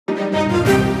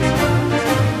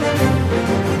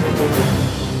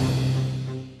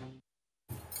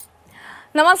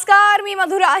नमस्कार, मी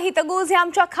मधुरा. हितगुज या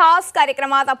आमच्या खास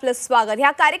कार्यक्रमात आपलं स्वागत. या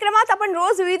कार्यक्रमात आपण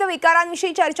रोज विविध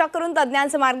विकारांविषयी चर्चा करून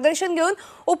तज्ञांचं मार्गदर्शन घेऊन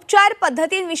उपचार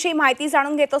पद्धतींविषयी माहिती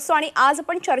जाणून घेत असतो आणि आज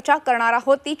आपण चर्चा करणार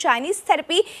आहोत ती चायनीज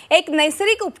थेरपी, एक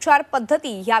नैसर्गिक उपचार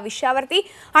पद्धती या विषयावरती.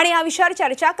 आणि या विषयावर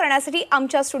चर्चा करण्यासाठी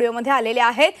आमच्या स्टुडिओमध्ये आलेले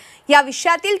आहेत या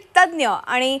विषयातील तज्ञ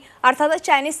आणि अर्थातच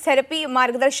चायनीज थेरपी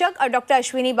मार्गदर्शक डॉक्टर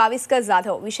अश्विनी बाविस्कर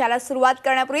जाधव. विषयाला सुरुवात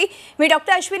करण्यापूर्वी मी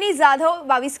डॉक्टर अश्विनी जाधव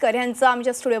बाविस्कर यांचं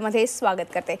आमच्या स्टुडिओमध्ये स्वागत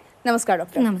करते. नमस्कार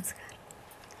डॉक्टर. नमस्कार.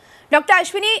 डॉक्टर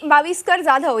अश्विनी बाविस्कर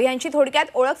जाधव यांची थोडक्यात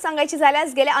ओळख सांगायची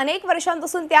झाल्यास गेल्या अनेक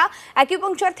वर्षांपासून त्या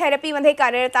ॲक्युपंक्चर थेरपीमध्ये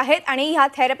कार्यरत आहेत आणि ह्या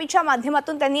थेरपीच्या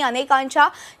माध्यमातून त्यांनी अनेकांच्या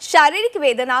शारीरिक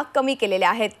वेदना कमी केलेल्या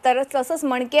आहेत. तर तसंच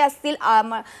मणके असतील,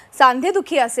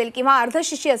 सांधेदुखी असेल किंवा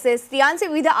अर्धशिशी असेल, स्त्रियांचे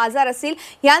विविध आजार असतील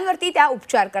यांवरती त्या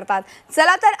उपचार करतात.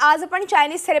 चला तर आज आपण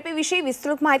चायनीज थेरपीविषयी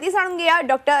विस्तृत माहिती जाणून घेऊया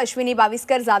डॉक्टर अश्विनी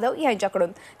बाविस्कर जाधव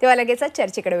यांच्याकडून. तेव्हा लगेच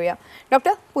चर्चेकडे येऊया.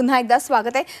 डॉक्टर, पुन्हा एकदा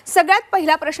स्वागत आहे. सगळ्यात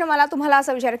पहिला प्रश्न मला तुम्हाला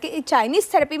असा विचार की चायनीज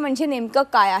थेरपी म्हणजे नेमकं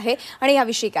काय आहे आणि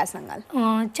याविषयी काय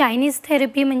सांगाल? चायनीज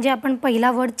थेरपी म्हणजे आपण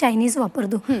पहिला वर्ड चायनीज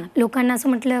वापरतो. लोकांना असं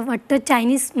म्हटलं वाटतं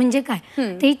चायनीज म्हणजे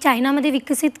काय, ते चायनामध्ये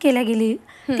विकसित केल्या गेली,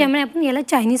 त्यामुळे आपण याला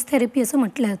चायनीज थेरपी असं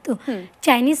म्हटलं जातं.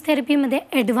 चायनीज थेरपीमध्ये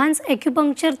ॲडव्हान्स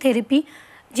ॲक्युपंक्चर थेरपी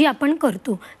जी आपण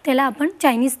करतो त्याला आपण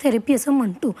चायनीज थेरपी असं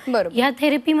म्हणतो. या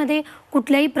थेरपीमध्ये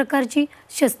कुठल्याही प्रकारची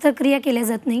शस्त्रक्रिया केल्या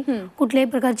जात नाही, कुठल्याही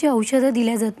प्रकारची औषधं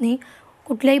दिल्या जात नाही,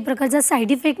 कुठल्याही प्रकारचा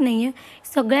साईड इफेक्ट नाही आहे.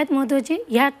 सगळ्यात महत्त्वाचे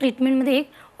या ट्रीटमेंटमध्ये एक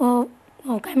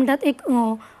काय म्हणतात एक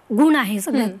गुण आहे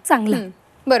सगळ्यात चांगला.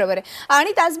 बरोबर आहे.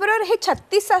 आणि त्याचबरोबर हे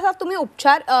 36 तासात तुम्ही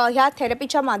उपचार ह्या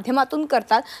थेरपीच्या माध्यमातून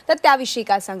करतात, तर त्याविषयी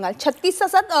काय सांगाल? 36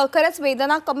 तासात खरंच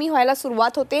वेदना कमी व्हायला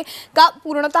सुरुवात होते का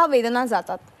पूर्णतः वेदना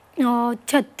जातात?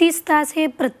 36 तास हे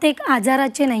प्रत्येक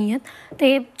आजाराचे नाही आहेत.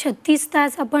 ते 36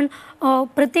 तास आपण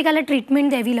प्रत्येकाला ट्रीटमेंट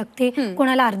द्यावी लागते.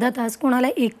 कोणाला अर्धा तास, कोणाला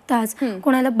 1 तास,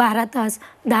 कोणाला 12 तास,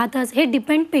 10 तास, हे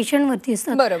डिपेंड पेशंटवरती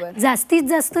असतात. जास्तीत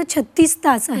जास्त 36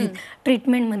 तास आहेत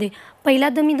ट्रीटमेंटमध्ये. पहिला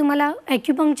तर मी तुम्हाला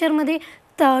ॲक्युपंक्चरमध्ये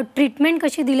ट्रीटमेंट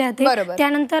कशी दिली जाते,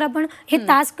 त्यानंतर आपण हे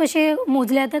तास कसे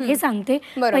मोजले जातात हे सांगते.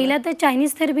 पहिला तर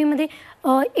चायनीज थेरपीमध्ये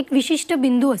एक विशिष्ट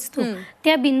बिंदू असतो,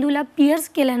 त्या बिंदूला पिअर्स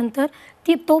केल्यानंतर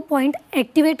तो पॉईंट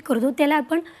ॲक्टिवेट करतो, त्याला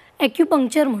आपण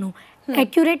ॲक्युपंक्चर म्हणू.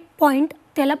 ॲक्युरेट पॉईंट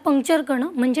त्याला पंक्चर करणं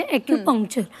म्हणजे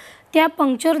ॲक्युपंक्चर. त्या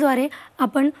पंक्चरद्वारे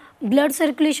आपण ब्लड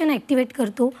सर्क्युलेशन ॲक्टिवेट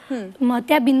करतो. मग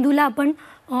त्या बिंदूला आपण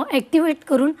ॲक्टिवेट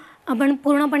करून आपण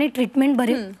पूर्णपणे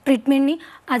ट्रीटमेंटनी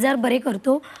आजार बरे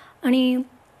करतो. आणि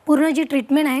पूर्ण जी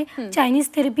ट्रीटमेंट आहे चायनीज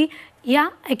थेरपी या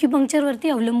ॲक्युपंक्चरवरती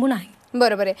अवलंबून आहे.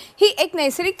 बरोबर आहे. ही एक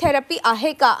नैसर्गिक थेरपी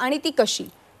आहे का आणि ती कशी?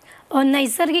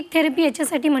 नैसर्गिक थेरपी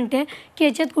याच्यासाठी म्हणते की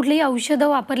याच्यात कुठलीही औषधं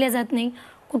वापरल्या जात नाही,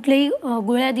 कुठल्याही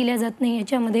गोळ्या दिल्या जात नाही,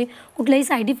 याच्यामध्ये कुठलाही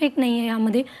साईड इफेक्ट नाही आहे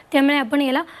यामध्ये, त्यामुळे आपण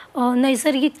याला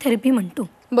नैसर्गिक थेरपी म्हणतो.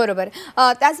 बरोबर.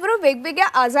 त्याचबरोबर वेगवेगळ्या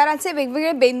आजाराचे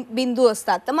वेगवेगळे बिंदू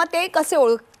असतात, तर मग ते कसे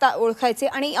ओळखायचे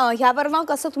आणि ह्यावरनं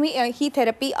कसं तुम्ही ही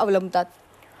थेरपी अवलंबतात?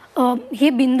 हे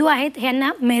बिंदू आहेत, ह्यांना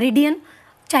मेरिडियन,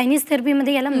 चायनीज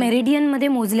थेरपीमध्ये याला मेरिडियनमध्ये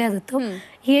मोजल्या जातं.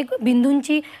 ही एक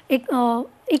बिंदूंची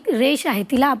एक रेष आहे,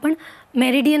 तिला आपण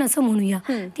मेरिडियन असं म्हणूया.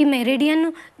 ती मेरिडियन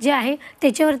जे आहे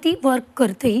त्याच्यावरती वर्क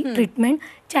करते ही ट्रीटमेंट.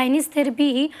 चायनीज थेरपी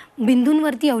ही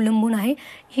बिंदूंवरती अवलंबून आहे.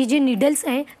 ही जी निडल्स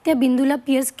आहे त्या बिंदूला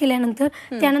पिअर्स केल्यानंतर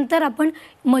त्यानंतर आपण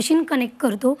मशीन कनेक्ट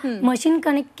करतो. मशीन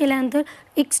कनेक्ट केल्यानंतर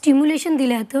एक स्टिम्युलेशन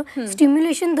दिलं जातं.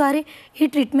 स्टिम्युलेशनद्वारे ही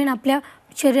ट्रीटमेंट आपल्या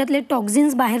शरीरातले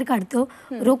टॉक्झिन्स बाहेर काढतं,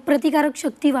 रोगप्रतिकारक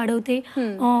शक्ती वाढवते.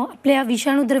 आपल्या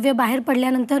विषाणूद्रव्य बाहेर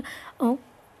पडल्यानंतर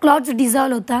क्लॉट्स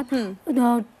डिझॉल्व होतात.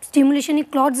 स्टिम्युलेशननी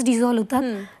क्लॉट्स डिझॉल्व होतात.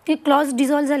 ते क्लॉट्स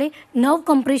डिझॉल्व झाले, नर्व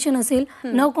कम्प्रेशन असेल,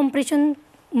 नर्व कम्प्रेशन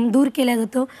दूर केलं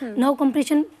जातं. नर्व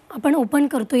कम्प्रेशन आपण ओपन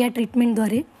करतो या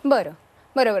ट्रीटमेंटद्वारे.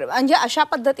 बरोबर. म्हणजे अशा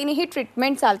पद्धतीने ही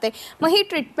ट्रीटमेंट चालते. मग ही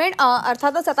ट्रीटमेंट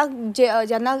अर्थातच आता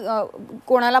ज्यांना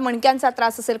कोणाला मणक्यांचा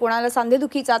त्रास असेल, कोणाला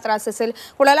सांधेदुखीचा त्रास असेल,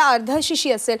 कोणाला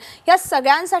अर्धशिशी असेल, या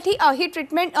सगळ्यांसाठी ही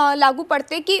ट्रीटमेंट लागू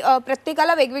पडते की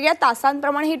प्रत्येकाला वेगवेगळ्या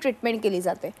तासांप्रमाणे ही ट्रीटमेंट केली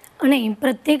जाते? नाही,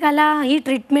 प्रत्येकाला ही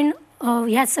ट्रीटमेंट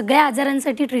ह्या सगळ्या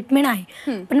आजारांसाठी ट्रीटमेंट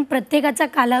आहे, पण प्रत्येकाचा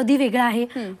कालावधी वेगळा आहे,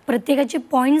 प्रत्येकाचे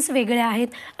पॉईंट्स वेगळे आहेत.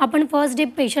 आपण फर्स्ट डे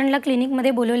पेशंटला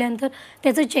क्लिनिकमध्ये बोलवल्यानंतर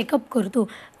त्याचं चेकअप करतो.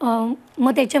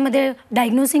 मग त्याच्यामध्ये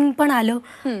डायग्नोसिंग पण आलं,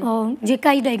 जे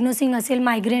काही डायग्नोसिंग असेल,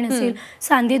 मायग्रेन असेल,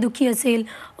 सांधेदुखी असेल,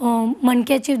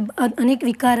 मणक्याचे अनेक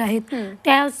विकार आहेत,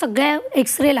 त्या सगळ्या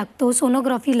एक्सरे लागतो,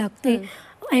 सोनोग्राफी लागते,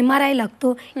 MRI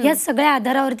लागतो. या सगळ्या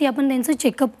आधारावरती आपण त्यांचं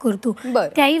चेकअप करतो.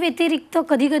 त्याही व्यतिरिक्त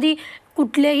कधी कधी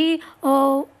कुठल्याही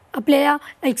आपल्याला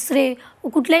एक्सरे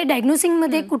कुठल्याही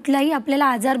डायग्नोसिंगमध्ये कुठलाही आपल्याला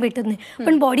आजार भेटत नाही,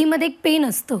 पण बॉडीमध्ये एक पेन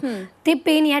असतं, ते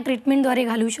पेन या ट्रीटमेंटद्वारे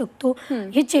घालू शकतो.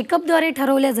 हे चेकअपद्वारे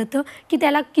ठरवलं जातं की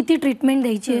त्याला किती ट्रीटमेंट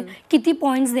द्यायची, किती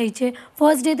पॉईंट्स द्यायचे.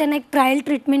 फर्स्ट डे त्यांना एक ट्रायल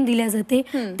ट्रीटमेंट दिल्या जाते,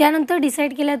 त्यानंतर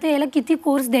डिसाईड केलं तर याला किती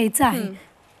कोर्स द्यायचा आहे.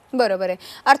 बरोबर आहे.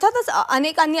 अर्थातच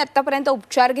अनेकांनी आतापर्यंत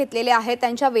उपचार घेतलेले आहेत,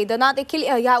 त्यांच्या वेदना देखील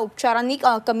ह्या उपचारांनी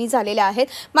कमी झालेल्या आहेत.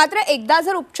 मात्र एकदा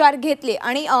जर उपचार घेतले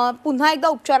आणि पुन्हा एकदा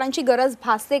उपचारांची गरज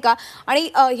भासते का, आणि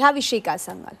ह्याविषयी काय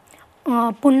सांगाल?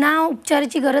 पुन्हा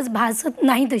उपचाराची गरज भासत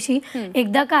नाही तशी,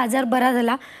 एकदा का आजार बरा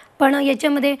झाला. पण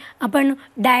याच्यामध्ये आपण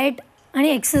डाएट आणि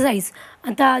एक्सरसाइज,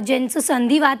 आता ज्यांचं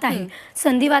संधिवात आहे,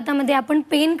 संधिवातामध्ये आपण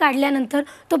पेन काढल्यानंतर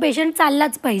तो पेशंट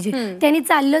चाललाच पाहिजे, त्यांनी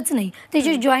चाललंच नाही,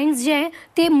 त्याचे जॉईंट्स जे आहे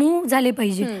ते मूव्ह झाले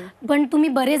पाहिजे. पण तुम्ही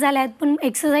बरे झाले आहेत पण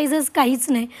एक्सरसाइजच काहीच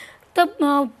नाही,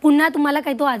 तर पुन्हा तुम्हाला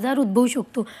काही तो आजार उद्भवू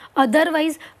शकतो.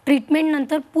 अदरवाईज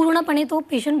ट्रीटमेंटनंतर पूर्णपणे तो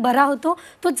पेशंट बरा होतो,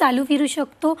 तो चालू फिरू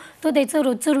शकतो, तो त्याचं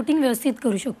रोजचं रुटीन व्यवस्थित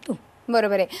करू शकतो.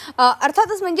 बरोबर आहे.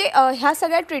 अर्थातच म्हणजे ह्या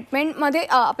सगळ्या ट्रीटमेंटमध्ये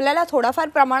आपल्याला थोडाफार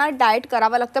प्रमाणात डाएट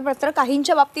करावं लागतं, मात्र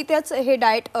काहींच्या बाबतीतच हे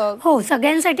डाएट हो,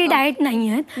 सगळ्यांसाठी डाएट नाही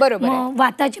आहेत. बरोबर.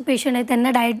 वाताचे पेशंट आहेत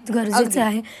त्यांना डाएट गरजेचं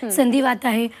आहे, संधिवात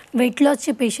आहे, वेट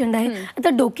लॉसचे पेशंट आहे. आता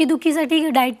डोकेदुखीसाठी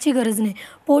डाएटची गरज नाही,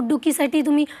 पोटदुखीसाठी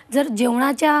तुम्ही जर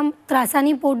जेवणाच्या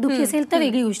त्रासाने पोटदुखी असेल तर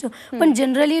वेगळी गोष्ट, पण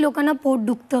जनरली लोकांना पोट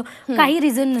दुखतं, काही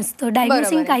रिझन नसतं,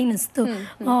 डायग्नोसिंग काही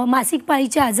नसतं, मासिक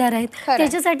पाळीचे आजार आहेत,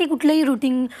 त्याच्यासाठी कुठलंही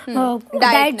रुटीन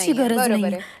डाएटची गरज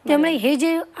नाही. त्यामुळे हे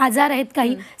जे आजार आहेत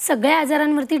काही, सगळ्या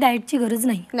आजारांवरती डाएटची गरज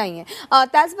नाहीये.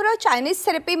 त्याचबरोबर चायनीज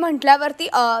थेरपी म्हटल्यावरती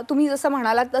तुम्ही जसं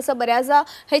म्हणालात तसं बऱ्याचदा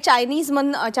हे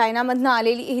चायनामधनं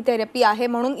आलेली ही थेरपी आहे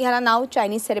म्हणून ह्याला नाव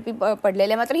चायनीज थेरपी पडलेलं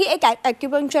आहे. मात्र ही एक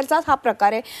ॲक्युपंक्चरचाच हा प्रकार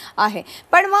आहे.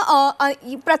 पण मग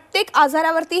प्रत्येक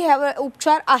आजारावरती ह्या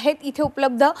उपचार आहेत इथे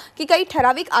उपलब्ध, की काही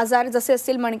ठराविक आजार जसे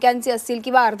असतील, मणक्यांचे असतील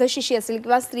किंवा अर्धशिशी असेल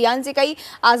किंवा स्त्रियांचे काही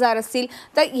आजार असतील,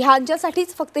 तर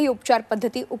ह्यांच्यासाठीच फक्त ही उपचार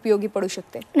पद्धती उपयोगी पडू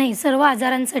शकते? नाही, सर्व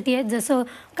आजारांसाठी आहेत. जसं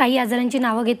काही आजारांची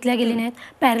नावं घेतल्या गेली नाहीत,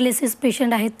 पॅरालिसिस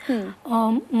पेशंट आहेत,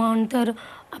 नंतर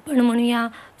आपण म्हणूया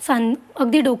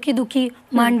अगदी डोकेदुखी,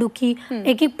 मानदुखी,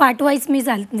 एक एक पार्ट वाईज मी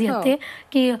जाते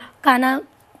की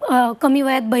कमी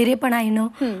वयात बहिरेपणा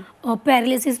येणं,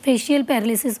 पॅरालिसिस, फेशियल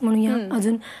पॅरालिसिस म्हणूया,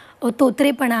 अजून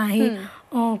तोतरेपणा आहे,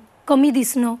 कमी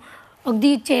दिसणं,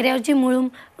 अगदी चेहऱ्यावरची मुळूम,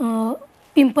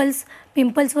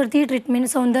 पिंपल्सवरती ट्रीटमेंट,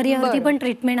 सौंदर्यावरती पण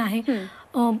ट्रीटमेंट आहे,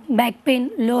 back pain,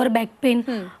 lower back pain,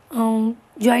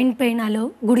 joint pain आलं,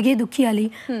 गुडघेदुखी आली,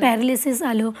 पॅरालिसिस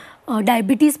आलं,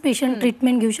 डायबिटीज पेशंट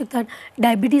ट्रीटमेंट घेऊ शकतात,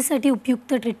 डायबिटीजसाठी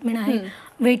उपयुक्त ट्रीटमेंट आहे,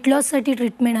 वेट लॉससाठी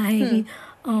ट्रीटमेंट आहे ही,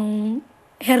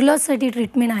 हेअर लॉससाठी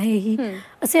ट्रीटमेंट आहे ही,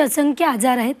 असे असंख्य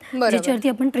आजार आहेत ज्याच्यावरती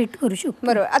आपण ट्रीट करू शकतो.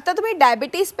 बरोबर. आता तुम्ही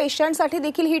डायबिटीज पेशंटसाठी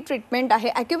देखील ही ट्रीटमेंट आहे.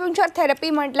 ॲक्युपंक्चर थेरपी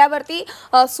म्हटल्यावरती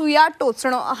सुया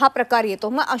टोचणं हा प्रकार येतो.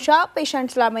 मग अशा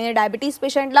पेशंट्सला, म्हणजे डायबिटीज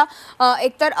पेशंटला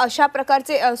एकतर अशा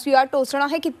प्रकारचे सुया टोचणं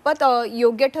हे कितपत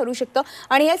योग्य ठरू शकतं,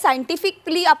 आणि हे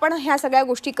सायंटिफिकली आपण ह्या सगळ्या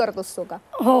गोष्टी करत असतो का?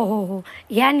 हो.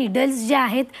 ह्या निडल्स ज्या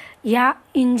आहेत, या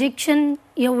इंजेक्शन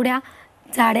एवढ्या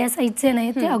जाड्या साईजचे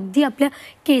नाही, ते अगदी आपल्या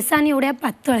केसाने एवढ्या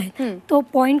पातळ आहेत. तो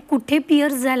पॉइंट कुठे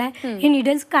पिअर्स झालाय हे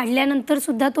निडल्स काढल्यानंतर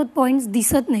सुद्धा तो पॉइंट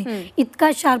दिसत नाही, इतका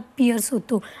शार्प पिअर्स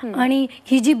होतो. आणि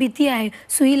ही जी भीती आहे,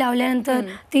 सुई लावल्यानंतर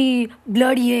ती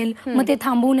ब्लड येईल, मग ते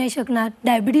थांबवू नाही शकणार.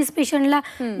 डायबिटीज पेशंटला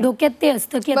डोक्यात ते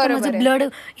असतं की आता माझं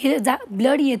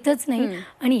ब्लड येतच नाही,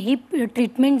 आणि ही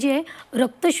ट्रीटमेंट जी आहे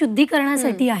रक्त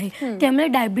शुद्धीकरणासाठी आहे, त्यामुळे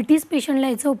डायबिटीज पेशंटला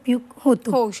याचा उपयोग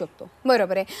होऊ शकतो.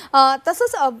 बरोबर आहे.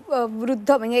 तसंच वृद्ध,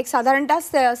 म्हणजे एक साधारणतः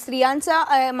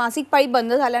स्त्रियांचा मासिक पाळी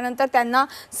बंद झाल्यानंतर त्यांना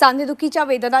सांधेदुखीच्या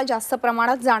वेदना जास्त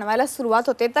प्रमाणात जाणवायला सुरुवात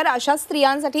होते, तर अशा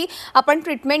स्त्रियांसाठी आपण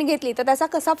ट्रीटमेंट घेतली तर त्याचा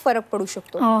कसा फरक पडू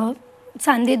शकतो?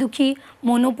 सांधेदुखी,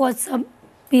 मोनोपॉजचा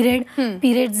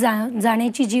पिरियड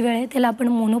जाण्याची जी वेळ आहे त्याला आपण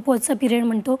मोनोपॉजचा पिरियड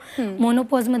म्हणतो.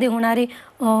 मोनोपॉजमध्ये होणारे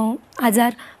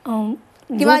आजार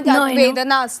किंवा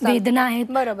वेदना आहेत.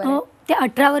 बरोबर. त्या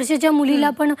 18 वर्षाच्या मुलीला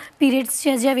पण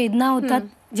पिरियड्सच्या ज्या वेदना होतात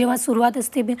जेव्हा सुरुवात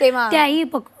असते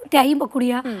त्याही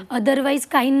पकडूया. अदरवाईज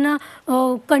काहींना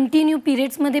कंटिन्यू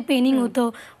पिरियड्समध्ये पेनिंग होतं,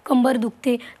 कंबर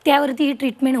दुखते, त्यावरती ही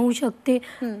ट्रीटमेंट होऊ शकते.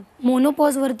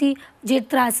 मोनोपॉजवरती जे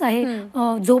त्रास आहे,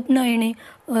 झोप न येणे,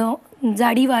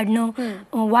 जाडी वाढणं,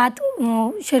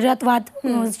 शरीरात वात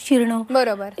शिरणं,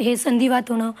 बरोबर, हे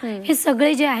संधिवात होणं, हे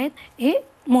सगळे जे आहेत हे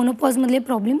मोनोपॉज मधले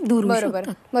प्रॉब्लेम दूर होऊ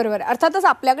शकतात. बरोबर. अर्थातच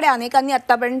आपल्याकडे अनेकांनी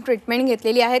आतापर्यंत ट्रीटमेंट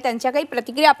घेतलेली आहे, त्यांच्या काही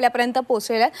प्रतिक्रिया आपल्यापर्यंत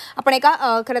पोहोचलेल्या आहेत. आपण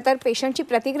एका खरं तर पेशंटची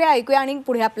प्रतिक्रिया ऐकूया आणि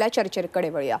पुढे आपल्या चर्चेकडे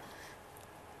वळूया.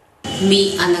 मी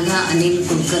अनघा अनिल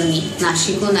कुलकर्णी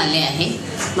नाशिकहून आले आहे.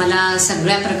 मला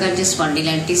सगळ्या प्रकारचे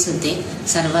स्पॉन्डिलायटिस होते.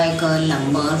 सर्वायकल,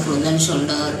 लंबर, फ्रोझन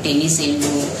शोल्डर, टेनिस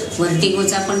एल्बो,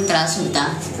 व्हर्टिगोचा पण त्रास होता.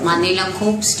 मानेला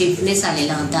खूप स्टिफनेस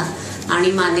आलेला होता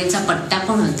आणि मानेचा पट्टा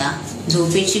पण होता.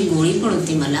 झोपेची गोळी पण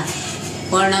होती मला.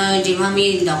 पण जेव्हा मी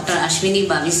डॉक्टर अश्विनी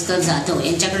बाविस्कर जाधव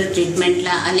यांच्याकडे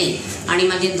ट्रीटमेंटला आले आणि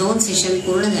माझे 2 सेशन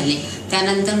पूर्ण झाले,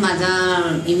 त्यानंतर माझा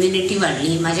इम्युनिटी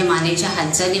वाढली, माझ्या मानेच्या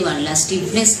हालचाली वाढल्या,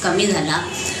 स्टिफनेस कमी झाला.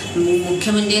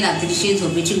 मुख्य म्हणजे रात्रीची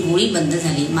झोपेची गोळी बंद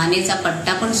झाली, मानेचा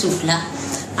पट्टा पण सुटला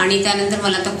आणि त्यानंतर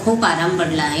मला आता खूप आराम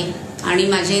पडला आहे. आणि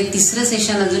माझे 3रं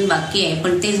सेशन अजून बाकी आहे,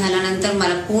 पण ते झाल्यानंतर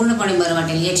मला पूर्णपणे बरं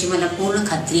वाटेल याची मला पूर्ण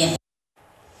खात्री आहे.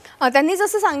 त्यांनी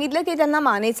जसं सांगितलं की त्यांना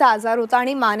मानेचा आजार होता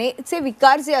आणि मानेचे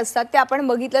विकार जे असतात ते आपण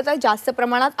बघितलं तर जास्त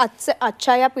प्रमाणात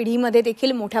आजच्या या पिढीमध्ये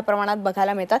देखील मोठ्या प्रमाणात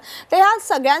बघायला मिळतात. तर ह्या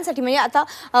सगळ्यांसाठी म्हणजे आता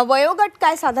वयोगट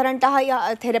काय साधारणतः या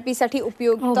थेरपीसाठी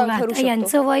उपयुक्त ठरू शकतो?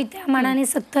 यांचं वय त्या मानाने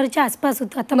 70च्या आसपास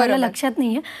होतं. आता मला लक्षात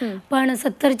नाहीये, पण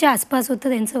 70च्या आसपास होतं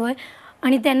त्यांचं वय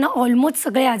आणि त्यांना ऑलमोस्ट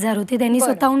सगळे आजार होते. त्यांनी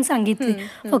स्वतःहून सांगितले.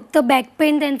 फक्त बॅक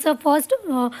पेन त्यांचं फर्स्ट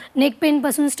नेक पेन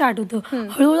पासून स्टार्ट होतं.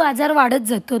 हळूहळू आजार वाढत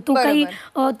जातो. तो काही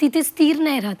तिथे स्थिर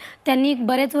नाही राहत. त्यांनी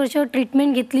बरेच वर्ष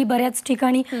ट्रीटमेंट घेतली बऱ्याच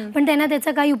ठिकाणी, पण त्यांना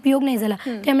त्याचा काही उपयोग नाही झाला.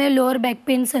 त्यामुळे लोअर बॅक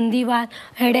पेन, संधिवात,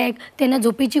 हेडेक, त्यांना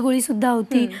झोपेची गोळी सुद्धा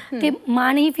होती. ते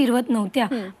मानही फिरवत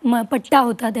नव्हत्या, पट्टा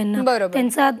होता त्यांना.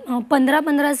 त्यांचा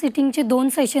 15-15 सिटिंगचे 2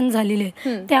 सेशन झालेले.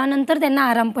 त्यानंतर त्यांना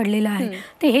आराम पडलेला आहे.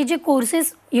 ते हे जे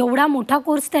कोर्सेस, एवढा मोठा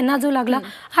कोर्स त्यांना जो लागला,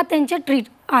 हा त्यांच्या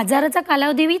आजाराचा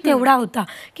कालावधी तेवढा होता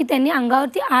की त्यांनी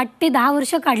अंगावरती 8 ते 10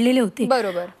 वर्ष काढलेले होते.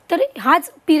 बरोबर. तर हाच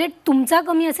पिरियड तुमचा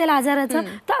कमी असेल आजाराचा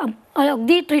तर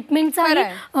अगदी ट्रीटमेंटचा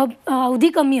अवधी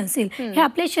कमी असेल. हे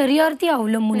आपल्या शरीरावरती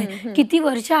अवलंबून आहे. किती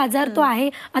वर्ष आजार तो आहे,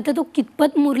 आता तो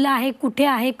कितपत मुरला आहे, कुठे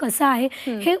आहे, कसा आहे,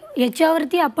 हे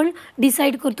याच्यावरती आपण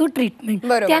डिसाईड करतो ट्रीटमेंट.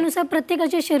 त्यानुसार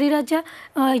प्रत्येकाच्या शरीराच्या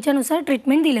याच्यानुसार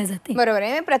ट्रीटमेंट दिल्या जाते. बरोबर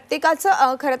आहे.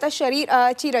 प्रत्येकाचं खरं तर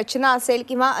शरीराची रचना असेल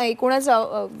किंवा एकूणच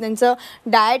त्यांचं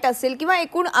डाएट असेल किंवा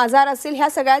एकूण आजार असेल, ह्या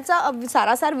सगळ्याचा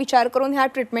सारासार विचार करून ह्या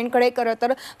ट्रीटमेंटकडे खरं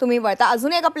तर तुम्ही वळता.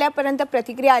 अजून एक आपल्यापर्यंत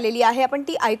प्रतिक्रिया आलेली आहे, आपण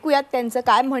ती ऐकूयात त्यांचं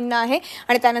काय म्हणणं आहे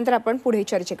आणि त्यानंतर आपण पुढे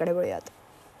चर्चेकडे वळूयात.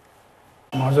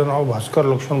 माझं नाव भास्कर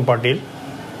लक्ष्मण पाटील.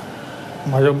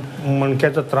 माझ्या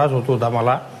मणक्याचा त्रास होत होता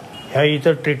मला. ह्या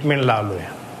इथं ट्रीटमेंटला आलो आहे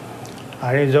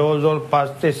आणि जवळजवळ 5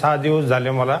 ते 6 दिवस झाले.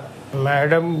 मला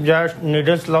मॅडम ज्या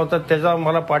निडल्स लावतात त्याचा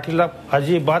मला पाठीला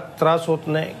अजिबात त्रास होत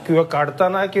नाही किंवा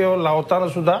काढताना किंवा लावताना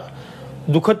सुद्धा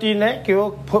दुखतही नाही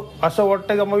किंवा असं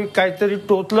वाटतं का मग काहीतरी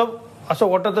टोचलं असं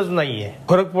वाटतच नाहीये.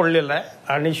 फरक पडलेला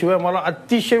आहे आणि शिवाय मला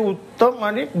अतिशय उत्तम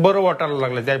आणि बरं वाटायला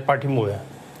लागलं त्या पाठीमुळे.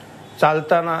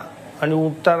 चालताना आणि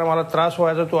उठताना मला त्रास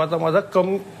व्हायचा तो आता माझा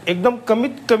एकदम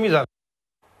कमीत कमी झाला.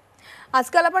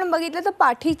 आजकाल आपण बघितलं तर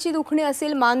पाठीची दुखणी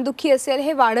असेल, मानदुखी असेल,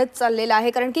 हे वाढत चाललेलं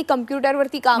आहे. कारण की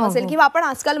कम्प्युटरवरती काम असेल किंवा आपण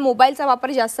आजकाल मोबाईलचा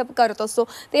वापर जास्त करत असतो,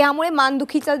 तर यामुळे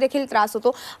मानदुखीचा देखील त्रास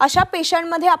होतो. अशा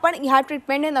पेशंटमध्ये आपण ह्या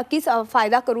ट्रीटमेंटने नक्कीच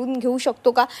फायदा करून घेऊ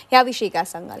शकतो का, याविषयी काय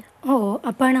सांगाल? हो,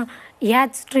 आपण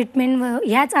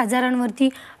ह्याच आजारांवरती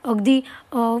अगदी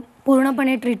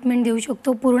पूर्णपणे ट्रीटमेंट देऊ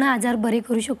शकतो. पूर्ण आजार बरे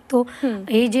करू शकतो.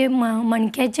 हे जे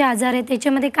मणक्याचे आजार आहे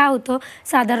त्याच्यामध्ये काय होतं,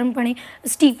 साधारणपणे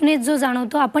स्टिफनेस जो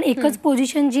जाणवतो, आपण एकच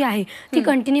पोझिशन जी आहे ती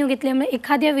कंटिन्यू घेतल्यामुळे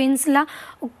एखाद्या वेन्सला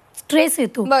स्ट्रेस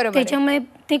येतो. त्याच्यामुळे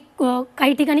ते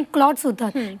काही ठिकाणी क्लॉट्स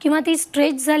होतात किंवा ती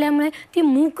स्ट्रेच झाल्यामुळे ती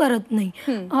मूव्ह करत नाही.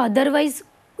 अदरवाईज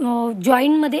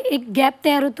जॉईंटमध्ये एक गॅप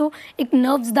तयार होतो, एक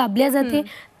नर्व्स दाबल्या जाते,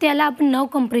 त्याला आपण नर्व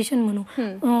कम्प्रेशन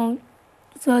म्हणू.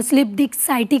 स्लिप डिस्क,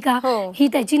 सायटिका ही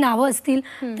त्याची नावं असतील.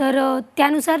 तर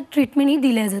त्यानुसार ट्रीटमेंट ही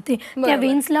दिल्या जाते. त्या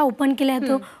वेन्सला ओपन केल्या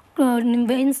जातो,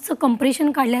 वेन्सचं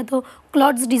कम्प्रेशन काढल्या जातो,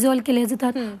 क्लॉट्स डिझॉल्व्ह केले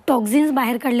जातात, टॉक्झिन्स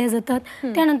बाहेर काढले जातात,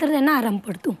 त्यानंतर त्यांना आराम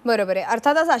पडतो. बरोबर आहे.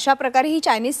 अर्थातच अशा प्रकारे ही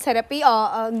चायनीज थेरपी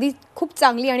अगदी खूप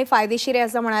चांगली आणि फायदेशीर आहे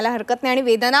असं म्हणायला हरकत नाही. आणि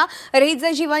वेदना रहित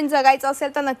जर जीवन जगायचं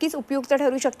असेल तर नक्कीच उपयुक्त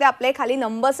ठरू शकते. आपले खाली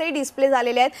नंबर्सही डिस्प्ले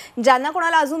झालेले आहेत. ज्यांना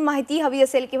कोणाला अजून माहिती हवी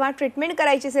असेल किंवा ट्रीटमेंट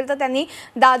करायची असेल तर त्यांनी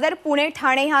दादर, पुणे,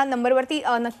 ठाणे ह्या नंबरवरती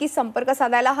नक्कीच संपर्क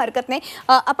साधायला हरकत नाही.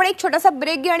 आपण एक छोटासा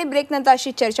ब्रेक घ्या आणि ब्रेकनंतर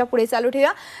अशी चर्चा पुढे चालू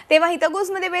ठेवूया. तेव्हा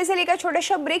हितगुजमध्ये वेळ झाली एका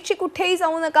छोट्याशा ब्रेकची. कुठेही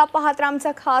जाऊ नका, पाहत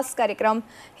आमचा खास कार्यक्रम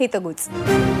हितगुज.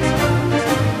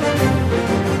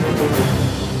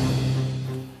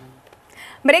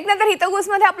 ब्रेकनंतर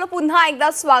हितगुजमध्ये आपलं पुन्हा एकदा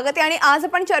स्वागत आहे आणि आज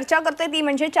आपण चर्चा करतोय ती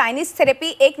म्हणजे चायनीज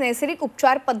थेरपी, एक नैसर्गिक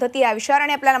उपचार पद्धती या विषयावर.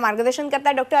 आणि आपल्याला मार्गदर्शन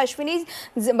करतात डॉक्टर अश्विनी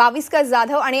बाविस्कर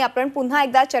जाधव. आणि आपण पुन्हा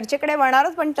एकदा चर्चेकडे वळणार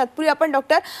आहोत, पण तत्पूर्वी आपण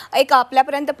डॉक्टर एक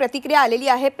आपल्यापर्यंत प्रतिक्रिया आलेली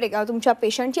आहे तुमच्या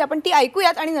पेशंटची, आपण ती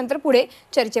ऐकूयात आणि नंतर पुढे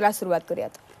चर्चेला सुरुवात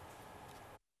करूयात.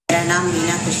 मेरा नाम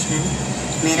मीना कृष्णन.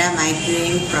 मेरा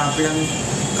माइग्रेन प्रॉब्लम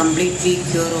कम्प्लीटली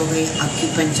क्योर हो गई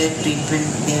एक्यूपंक्चर ट्रीटमेंट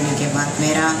देने के बाद।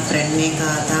 मेरा फ्रेंड ने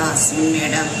कहा था अश्विनी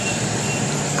मैडम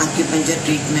एक्यूपंक्चर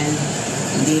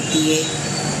ट्रीटमेंट देती है,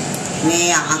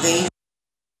 मैं आ गई।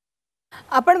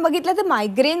 आपण बघितलं तर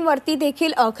मायग्रेनवरती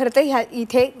देखील खरं तर ह्या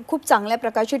इथे खूप चांगल्या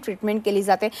प्रकारची ट्रीटमेंट केली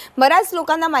जाते। बऱ्याच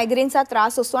लोकांना मायग्रेनचा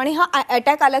त्रास असतो आणि हा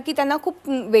अटॅक आला की त्यांना खूप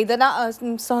वेदना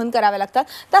सहन कराव्या लागतात।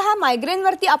 तर हा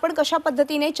मायग्रेनवरती आपण कशा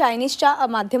पद्धतीने चायनीजच्या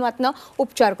माध्यमातून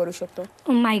उपचार करू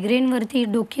शकतो? मायग्रेनवरती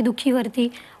डोकेदुखीवरती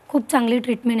खूप चांगली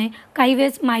ट्रीटमेंट आहे। काही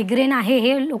वेळेस मायग्रेन आहे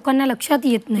हे लोकांना लक्षात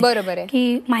येत नाही। बरोबर आहे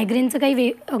की मायग्रेनचं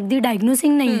काही अगदी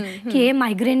डायग्नोसिंग नाही की हे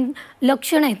मायग्रेन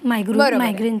लक्षण आहेत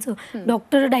मायग्रेनचं।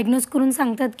 डॉक्टर डायग्नोज करून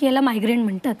सांगतात की याला मायग्रेन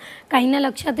म्हणतात। काहींना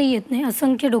लक्षातही येत नाही।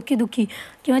 असंख्य डोकेदुखी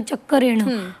किंवा चक्कर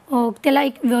येणं, त्याला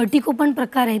एक वर्टिको पण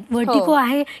प्रकार आहेत। वर्टिको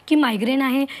आहे की मायग्रेन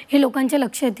आहे हे लोकांच्या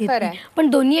लक्षात येत नाही, पण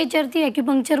दोन्ही याच्यावरती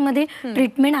ॲक्युपंक्चरमध्ये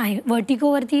ट्रीटमेंट आहे।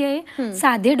 वर्टिकोवरती आहे,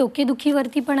 साधे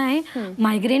डोकेदुखीवरती पण आहे,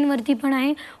 मायग्रेनवरती पण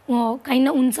आहे।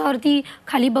 काहींना उंचावरती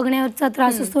खाली बघण्याचा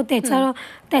त्रास असतो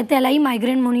त्यालाही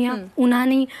मायग्रेन म्हणूया।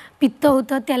 उन्हाने पित्त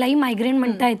होतं त्यालाही मायग्रेन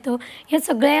म्हणता येतं। या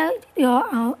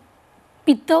सगळ्या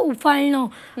पित्त उफाळणं,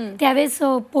 त्यावेळेस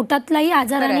पोटातलाही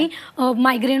आजाराने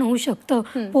मायग्रेन होऊ शकतं,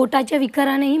 पोटाच्या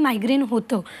विकारानेही मायग्रेन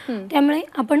होतं। त्यामुळे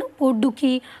आपण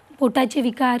पोटदुखी, पोटाचे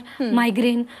विकार,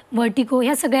 मायग्रेन, वर्टिको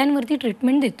ह्या सगळ्यांवरती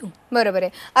ट्रीटमेंट देतो। बरोबर आहे।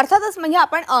 अर्थातच म्हणजे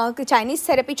आपण चायनीज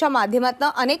थेरपीच्या माध्यमातून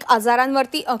अनेक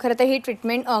आजारांवरती खरं तर ही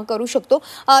ट्रीटमेंट करू शकतो।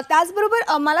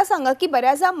 त्याचबरोबर मला सांगा की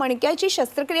बऱ्याचदा मणक्याची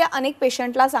शस्त्रक्रिया अनेक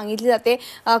पेशंटला सांगितली जाते,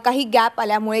 काही गॅप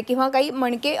आल्यामुळे किंवा काही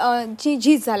मणकेची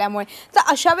झीज झाल्यामुळे।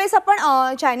 तर अशा वेळेस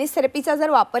आपण चायनीज थेरपीचा जर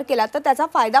वापर केला तर त्याचा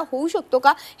फायदा होऊ शकतो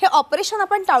का? हे ऑपरेशन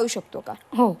आपण टाळू शकतो का?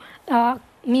 हो,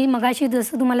 मी मगाशी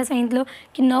जसं तुम्हाला सांगितलं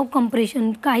की नर्व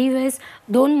कंप्रेशन, काही वेळेस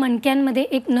दोन मणक्यांमध्ये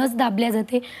एक नस दाबल्या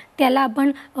जाते, त्याला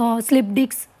आपण स्लिप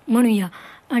डिस्क म्हणूया।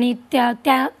 आणि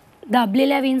त्या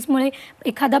दाबलेल्या वेन्समुळे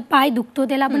एखादा पाय दुखतो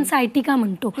त्याला आपण सायटिका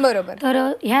म्हणतो। बरोबर। तर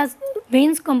ह्या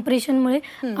वेन्स कंप्रेशनमुळे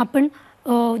आपण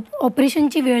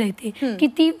ऑपरेशनची वेळ येते की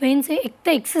ती वेन्स एक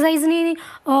तर एक्सरसाइजनी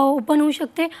ओपन होऊ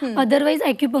शकते, अदरवाईज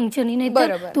ॲक्युपंक्चरनी। नाही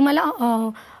तर तुम्हाला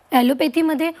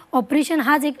ॲलोपॅथीमध्ये ऑपरेशन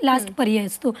हाच एक लास्ट पर्याय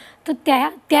असतो। तर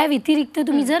त्या व्यतिरिक्त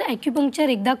तुम्ही जर ॲक्युपंक्चर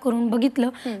एकदा करून बघितलं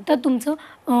तर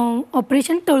तुमचं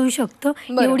ऑपरेशन टळू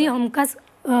शकतं। एवढी हमखास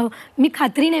मी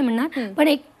खात्री नाही म्हणणार, पण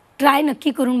एक ट्राय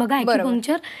नक्की करून बघा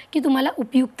ॲक्युपंक्चर, की तुम्हाला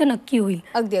उपयुक्त नक्की होईल।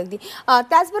 अगदी अगदी।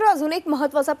 त्याचबरोबर अजून एक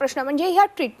महत्त्वाचा प्रश्न म्हणजे ह्या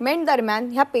ट्रीटमेंट दरम्यान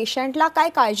ह्या पेशंटला काय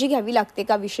काळजी घ्यावी लागते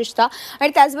का विशेषतः?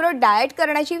 आणि त्याचबरोबर डाएट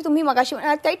करण्याची तुम्ही मगाशी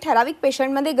म्हणालात काही ठराविक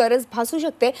पेशंटमध्ये गरज भासू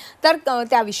शकते, तर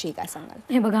त्याविषयी काय सांगाल?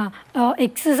 हे बघा,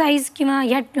 एक्सरसाइज किंवा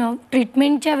या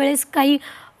ट्रीटमेंटच्या वेळेस काही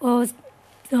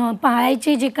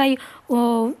पाळायचे जे काही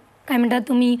काय म्हणतात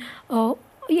तुम्ही,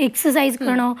 एक्सरसाइज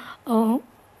करणं,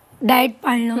 डाएट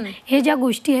पाळणं, हे ज्या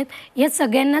गोष्टी आहेत या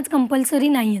सगळ्यांनाच कंपल्सरी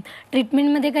नाही आहेत।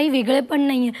 ट्रीटमेंटमध्ये काही वेगळे पण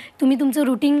नाही आहे। तुम्ही तुमचं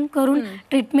रुटीन करून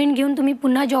ट्रीटमेंट घेऊन तुम्ही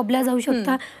पुन्हा जॉबला जाऊ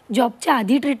शकता, जॉबच्या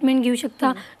आधी ट्रीटमेंट घेऊ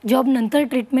शकता, जॉब नंतर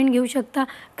ट्रीटमेंट घेऊ शकता,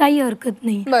 काही हरकत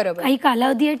नाही। काही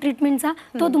कालावधी आहे ट्रीटमेंटचा,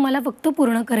 तो तुम्हाला फक्त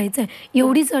पूर्ण करायचा आहे,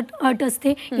 एवढीच अट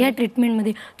असते या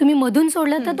ट्रीटमेंटमध्ये। तुम्ही मधून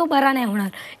सोडलं तर तो बरा नाही होणार,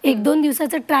 1-2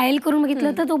 दिवसाचं ट्रायल करून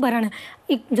बघितलं तर तो बरा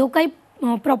नाही। जो काही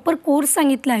प्रॉपर कोर्स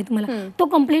सांगितला आहे तुम्हाला तो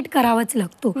कंप्लीट करावाच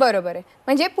लागतो। बरोबर आहे।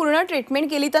 म्हणजे पूर्ण ट्रीटमेंट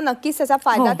केली तर नक्कीच त्याचा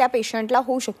फायदा त्या पेशंटला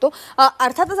होऊ शकतो।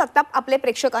 अर्थातच आता आपले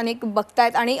प्रेक्षक अनेक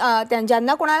बघतायत आणि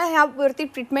ज्यांना कोणाला ह्यावरती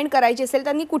ट्रीटमेंट करायची असेल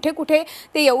त्यांनी कुठे कुठे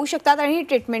ते येऊ शकतात आणि ही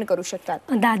ट्रीटमेंट करू शकतात?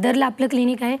 दादरला आपलं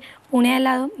क्लिनिक आहे,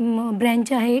 पुण्याला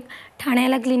ब्रँच आहे,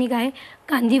 ठाण्याला क्लिनिक आहे,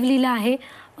 कांदिवलीला आहे।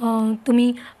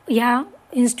 तुम्ही ह्या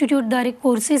इन्स्टिट्यूटद्वारे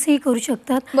कोर्सेसही करू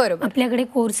शकतात। आपल्याकडे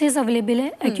कोर्सेस अवेलेबल आहे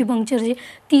ॲक्युपंक्चरचे।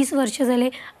 30 वर्ष झाले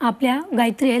आपल्या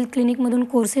गायत्री हेल्थ क्लिनिकमधून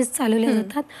कोर्सेस चालवले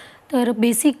जातात। तर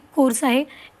बेसिक कोर्स आहे,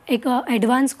 एक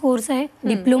ॲडव्हान्स कोर्स आहे,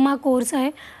 डिप्लोमा कोर्स आहे,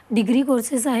 डिग्री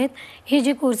कोर्सेस आहेत। हे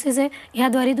जे कोर्सेस आहे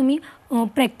ह्याद्वारे तुम्ही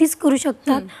प्रॅक्टिस करू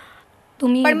शकतात।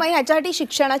 पण मग ह्याच्यासाठी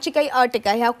शिक्षणाची काही अट आहे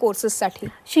का ह्या कोर्सेससाठी?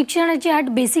 शिक्षणाची अट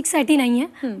बेसिकसाठी नाही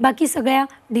आहे, बाकी सगळ्या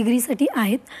डिग्रीसाठी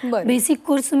आहेत। बेसिक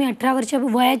कोर्स तुम्ही 18 वर्ष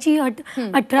वयाची अट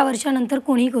 18 वर्षानंतर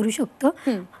कोणीही करू शकतं,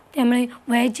 त्यामुळे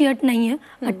वयाची अट नाही आहे,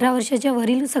 18 वर्षाच्या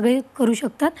वरील सगळे करू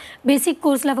शकतात। बेसिक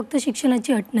कोर्सला फक्त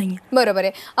शिक्षणाची अट नाही आहे। बरोबर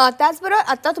आहे। त्याचबरोबर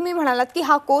आता तुम्ही म्हणालात की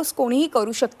हा कोर्स कोणीही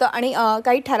करू शकतं आणि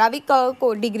काही ठराविक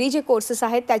डिग्री जे कोर्सेस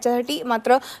आहेत त्याच्यासाठी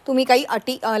मात्र तुम्ही काही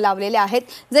अटी लावलेल्या आहेत।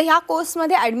 जर ह्या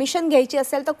कोर्समध्ये ॲडमिशन घ्यायची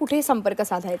असेल तर कुठे संपर्क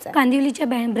साधायचा? कांदिवलीच्या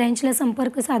ब्रँचला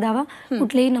संपर्क साधावा,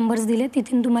 कुठलेही नंबर्स दिले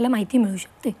तिथून तुम्हाला माहिती मिळू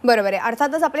शकते। बरोबर आहे।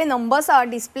 अर्थातच आपले नंबर्स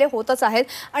डिस्प्ले होतच आहेत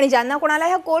आणि ज्यांना कोणाला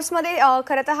ह्या कोर्समध्ये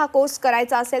खरं तर हा कोर्स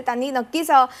करायचा असेल असेल त्यांनी नक्कीच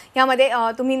यामध्ये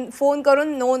तुम्ही फोन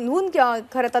करून नोंदवून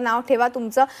खरं तर नाव ठेवा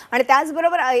तुमचं. आणि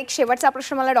त्याचबरोबर एक शेवटचा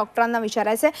प्रश्न मला डॉक्टरांना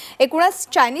विचारायचा आहे. एकूणच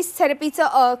चायनीज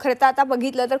थेरपीचं खरं तर आता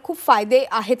बघितलं तर खूप फायदे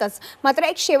आहेतच, मात्र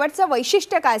एक शेवटचं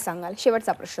वैशिष्ट्य काय सांगाल?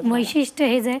 शेवटचा प्रश्न. वैशिष्ट्य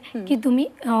हेच आहे की तुम्ही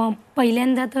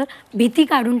पहिल्यांदा तर भीती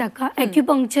काढून टाका.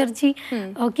 ॲक्युपंक्चरची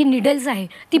की निडल्स आहे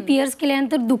ती पिअर्स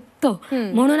केल्यानंतर दुखतं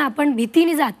म्हणून आपण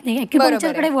भीतीने जात नाही,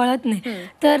 ॲक्युपंक्चरकडे वळत नाही.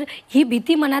 तर ही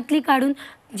भीती मनातली काढून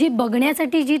जी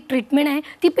बघण्यासाठी जी ट्रीटमेंट आहे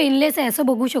ती पेनलेस आहे असं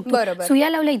बघू शकतो. सुया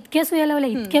लावल्या, इतक्या सुया लावल्या,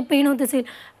 इतक्या पेन होत असेल,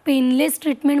 पेनलेस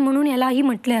ट्रीटमेंट म्हणून यालाही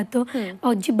म्हटलं जातं.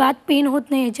 अजिबात पेन होत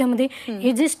नाही याच्यामध्ये.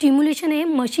 हे जे स्टिम्युलेशन आहे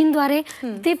मशीनद्वारे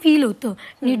ते फील होतं.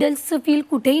 निडल्सचं फील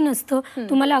कुठेही नसतं.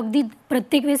 तुम्हाला अगदी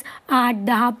प्रत्येक वेळेस 8,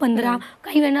 10, 15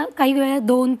 काही वेळा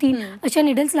 2, 3 अशा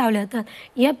निडल्स लावल्या जातात.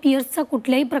 या पिअर्सचा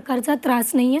कुठल्याही प्रकारचा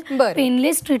त्रास नाही आहे.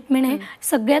 पेनलेस ट्रीटमेंट आहे.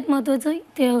 सगळ्यात महत्त्वाचं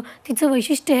तिचं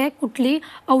वैशिष्ट्य आहे कुठलीही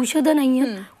औषधं नाही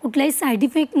आहेत, कुठलाही साईड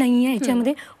इफेक्ट नाही आहे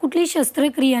याच्यामध्ये, कुठलीही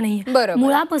शस्त्रक्रिया नाही आहे.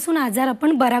 मुळापासून आजार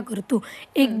आपण बरा करतो.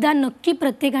 एकदा नक्की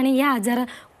प्रत्येकाने या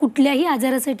कुठल्याही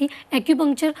आजारासाठी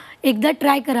ॲक्युपंक्चर एकदा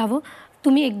ट्राय करावं.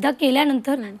 तुम्ही एकदा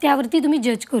केल्यानंतर त्यावरती तुम्ही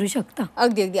जज करू शकता.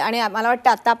 अगदी अगदी. आणि मला वाटतं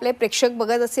आता आपले प्रेक्षक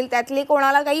बघत असतील त्यातले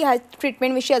कोणाला काही ह्या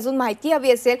ट्रीटमेंटविषयी अजून माहिती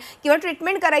हवी असेल किंवा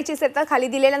ट्रीटमेंट करायची असेल तर खाली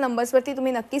दिलेल्या नंबर्सवरती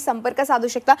तुम्ही नक्की संपर्क साधू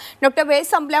शकता. डॉक्टर, वेळ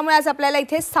संपल्यामुळे आज आपल्याला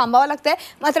इथेच थांबावं लागतंय,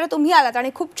 मात्र तुम्ही आलात आणि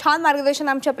खूप छान मार्गदर्शन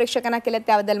आमच्या प्रेक्षकांना केलं,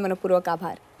 त्याबद्दल मनपूर्वक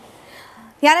आभार.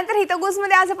 यानंतर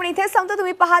हितगुजमध्ये आज आपण इथेच थांबतो.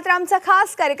 तुम्ही पाहत राहा आमचा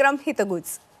खास कार्यक्रम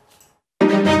हितगुज.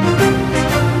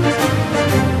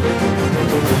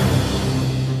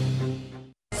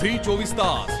 झी 24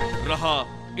 तास रहा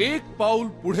एक पाऊल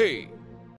पुढे.